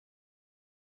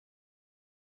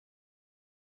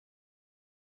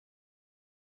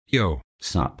Yo.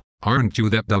 Sup? Aren't you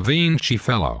that Da Vinci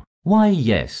fellow? Why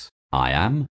yes, I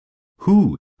am.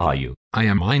 Who are you? I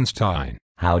am Einstein.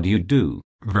 How do you do?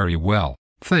 Very well,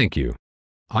 thank you.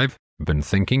 I've been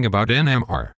thinking about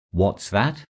NMR. What's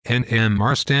that?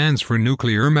 NMR stands for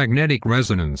nuclear magnetic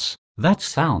resonance. That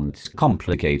sounds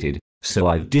complicated, so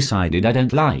I've decided I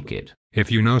don't like it.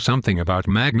 If you know something about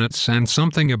magnets and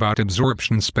something about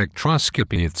absorption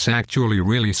spectroscopy, it's actually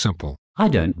really simple. I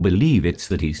don't believe it's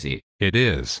that easy. It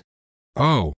is.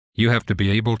 Oh, you have to be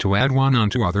able to add 1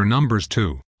 onto other numbers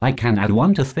too. I can add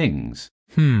 1 to things.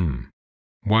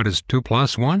 What is 2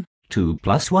 plus 1? 2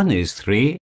 plus 1 is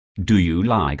 3. Do you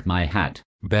like my hat?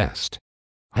 Best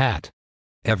hat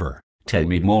ever. Tell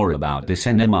me more about this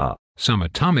NMR. Some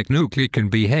atomic nuclei can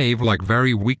behave like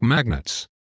very weak magnets.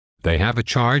 They have a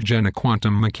charge and a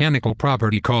quantum mechanical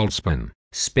property called spin.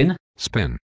 Spin?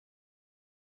 Spin.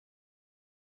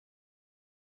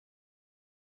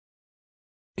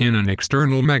 In an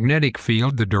external magnetic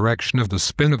field, the direction of the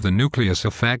spin of the nucleus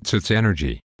affects its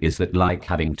energy. Is that like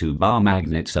having 2 bar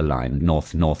magnets aligned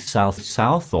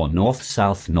north-north-south-south or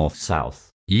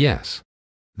north-south-north-south? Yes.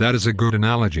 That is a good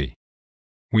analogy.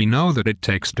 We know that it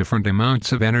takes different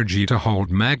amounts of energy to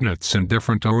hold magnets in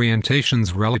different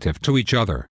orientations relative to each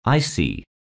other. I see.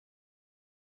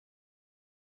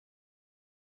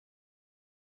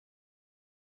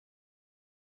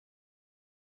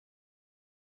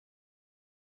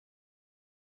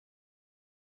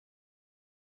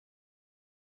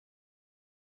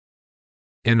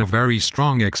 In a very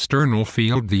strong external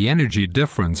field, the energy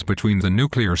difference between the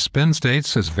nuclear spin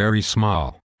states is very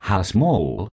small. How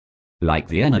small? Like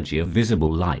the energy of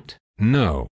visible light?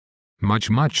 No.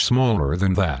 Much smaller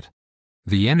than that.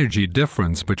 The energy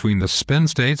difference between the spin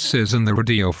states is in the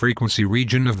radio frequency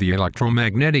region of the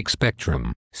electromagnetic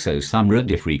spectrum. So some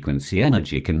radio frequency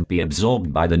energy can be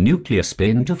absorbed by the nuclear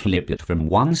spin to flip it from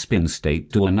one spin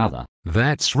state to another.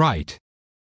 That's right.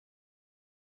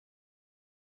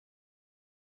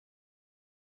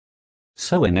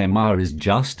 So NMR is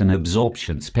just an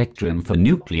absorption spectrum for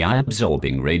nuclei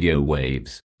absorbing radio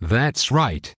waves. That's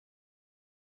right.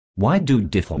 Why do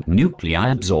different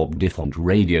nuclei absorb different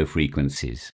radio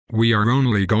frequencies? We are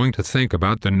only going to think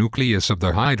about the nucleus of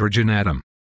the hydrogen atom.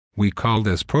 We call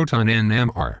this proton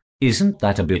NMR. Isn't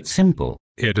that a bit simple?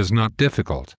 It is not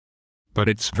difficult. But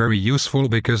it's very useful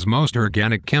because most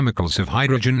organic chemicals have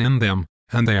hydrogen in them,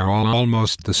 and they are all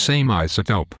almost the same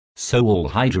isotope. So all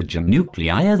hydrogen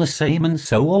nuclei are the same, and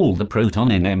so all the proton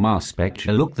NMR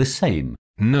spectra look the same?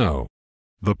 No.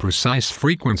 The precise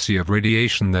frequency of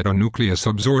radiation that a nucleus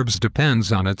absorbs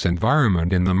depends on its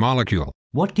environment in the molecule.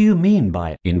 What do you mean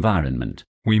by environment?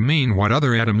 We mean what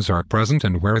other atoms are present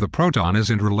and where the proton is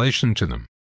in relation to them.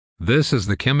 This is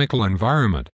the chemical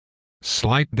environment.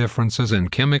 Slight differences in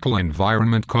chemical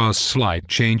environment cause slight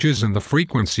changes in the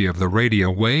frequency of the radio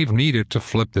wave needed to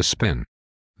flip the spin.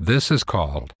 This is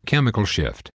called chemical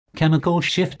shift. Chemical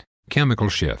shift? Chemical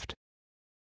shift.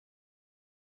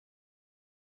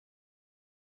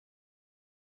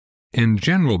 In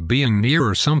general, being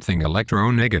near something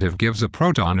electronegative gives a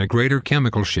proton a greater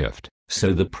chemical shift.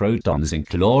 So the protons in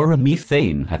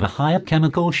chloromethane have a higher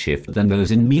chemical shift than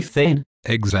those in methane?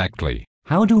 Exactly.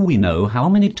 How do we know how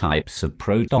many types of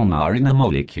proton are in a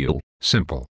molecule?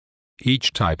 Simple.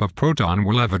 Each type of proton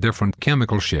will have a different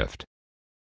chemical shift.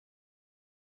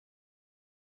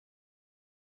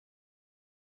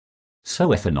 So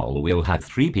ethanol will have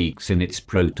 3 peaks in its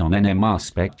proton NMR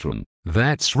spectrum.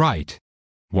 That's right.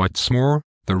 What's more,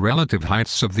 the relative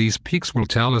heights of these peaks will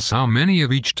tell us how many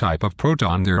of each type of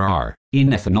proton there are. In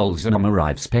ethanol's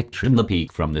NMR spectrum, the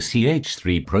peak from the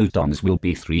CH3 protons will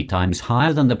be 3 times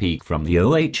higher than the peak from the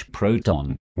OH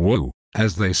proton. Whoa,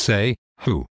 as they say,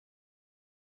 who?